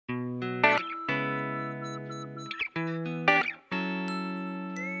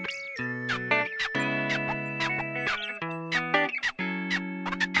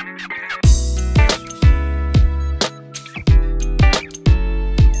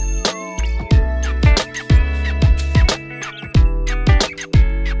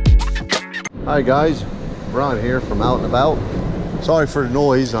Hi guys, Ron here from Out and About. Sorry for the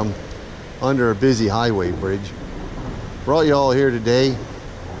noise, I'm under a busy highway bridge. Brought you all here today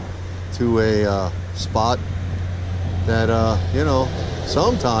to a spot that, you know,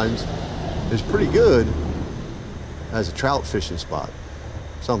 sometimes is pretty good as a trout fishing spot.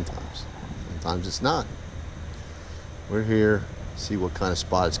 Sometimes it's not. We're here to see what kind of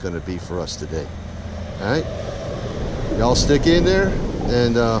spot it's going to be for us today. All right, y'all stick in there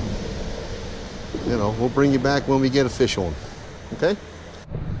and you know, we'll bring you back when we get a fish on. Okay?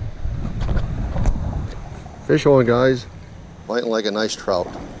 Fish on, guys. Fighting like a nice trout.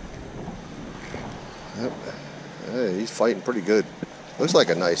 Yep. Hey, he's fighting pretty good. Looks like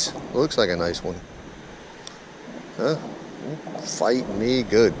a nice one. Huh? Fighting me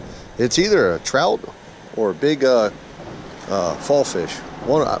good. It's either a trout or a big fall fish.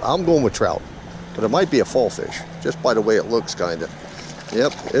 I'm going with trout, but it might be a fall fish just by the way it looks, kind of.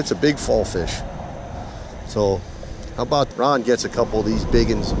 Yep, it's a big fall fish. So how about Ron gets a couple of these big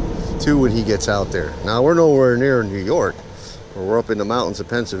ones too when he gets out there. Now we're nowhere near New York. We're up in the mountains of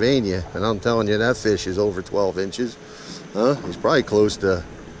Pennsylvania, and I'm telling you, that fish is over 12 inches. Huh? He's probably close to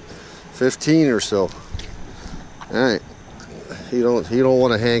 15 or so. All right. He don't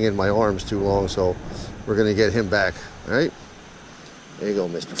want to hang in my arms too long, so we're gonna get him back. All right. There you go,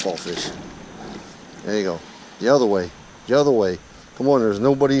 Mr. Fallfish. There you go. The other way. The other way. Come on. There's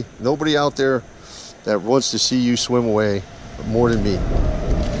nobody out there that wants to see you swim away more than me.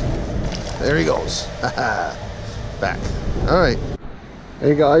 There he goes. Back. All right.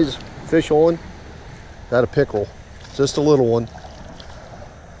 Hey guys, fish on. Got a pickerel, just a little one.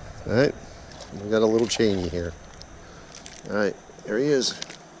 All right. We got a little chainy here. All right, there he is.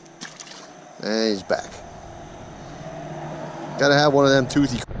 And he's back. Gotta have one of them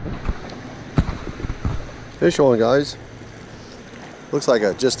toothy fish on, guys. Looks like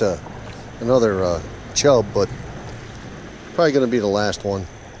just another chub, but probably gonna be the last one.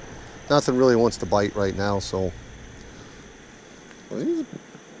 Nothing really wants to bite right now, so well, he's a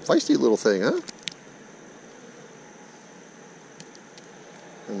feisty little thing, huh?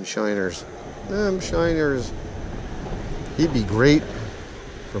 Them shiners. He'd be great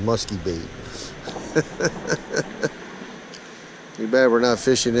for musky bait. Too bad we're not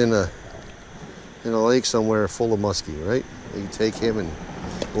fishing in a lake somewhere full of muskie, right? You take him and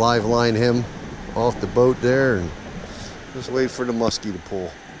live line him off the boat there and just wait for the muskie to pull.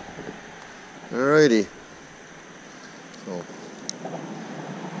 Alrighty. So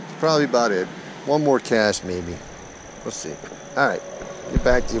that's probably about it. One more cast maybe. Let's see. Alright. Get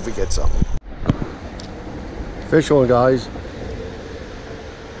back to you if we get something. Fish on, guys.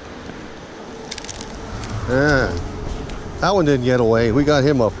 Yeah. That one didn't get away. We got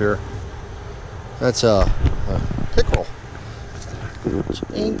him up here. That's a pickerel.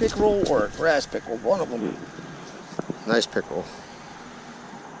 Chain pickerel or a grass pickerel, one of them. Nice pickerel.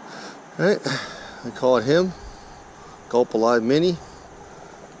 All right, we call it him. Gulp Alive Mini.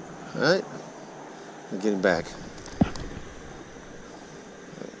 All right, and get him back.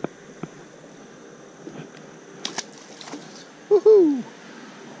 Woohoo!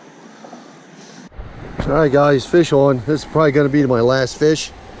 All right, guys, fish on. This is probably going to be my last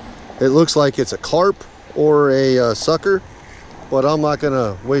fish. It looks like it's a carp or a sucker, but I'm not going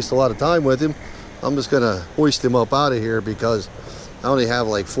to waste a lot of time with him. I'm just going to hoist him up out of here because I only have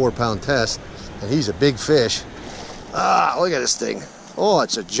like 4-pound test, and he's a big fish. Ah, look at this thing. Oh,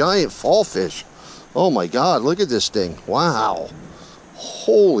 it's a giant fall fish. Oh my God, look at this thing. Wow.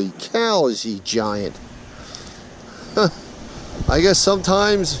 Holy cow, is he giant. I guess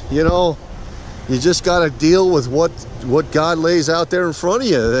sometimes, you know, you just got to deal with what God lays out there in front of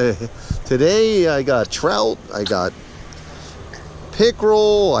you. Today, I got trout, I got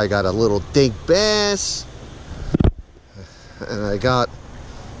pickerel, I got a little dink bass, and I got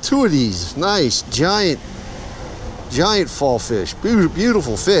 2 of these nice giant fall fish.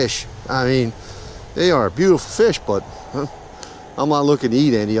 Beautiful fish. I mean, they are beautiful fish, but I'm not looking to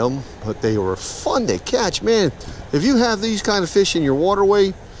eat any of them, but they were fun to catch. Man, if you have these kind of fish in your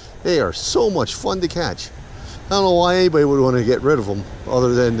waterway, they are so much fun to catch. I don't know why anybody would want to get rid of them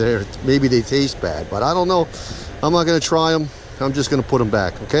other than maybe they taste bad, but I don't know. I'm not going to try them. I'm just going to put them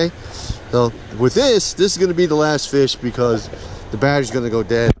back, okay? So with this is going to be the last fish because the battery's going to go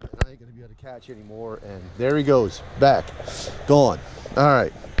dead. I ain't going to be able to catch anymore, and there he goes, back, gone. All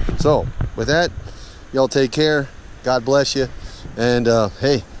right, so with that, y'all take care. God bless you, and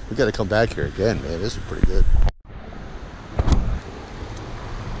hey, we got to come back here again, man. This is pretty good.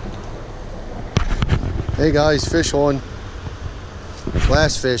 Hey guys, fish on.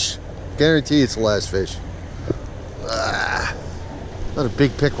 Last fish. Guarantee it's the last fish. Not a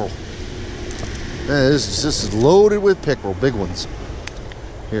big pickerel. Man, this is loaded with pickerel, big ones.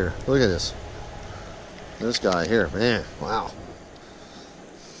 Here, look at this. This guy here, man, wow.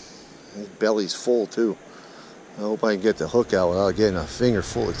 His belly's full too. I hope I can get the hook out without getting a finger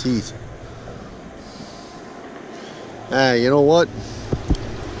full of teeth. Hey, you know what?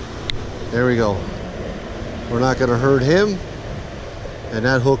 There we go. We're not gonna hurt him, and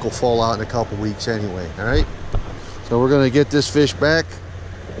that hook will fall out in a couple weeks anyway, all right? So we're gonna get this fish back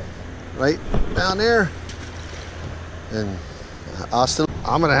right down there, and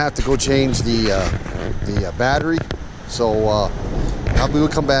I'm gonna have to go change the battery, so we'll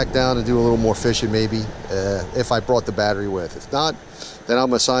come back down and do a little more fishing maybe, if I brought the battery with. If not, then I'm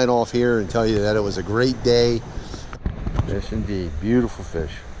gonna sign off here and tell you that it was a great day. Yes indeed, beautiful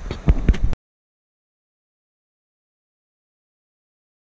fish.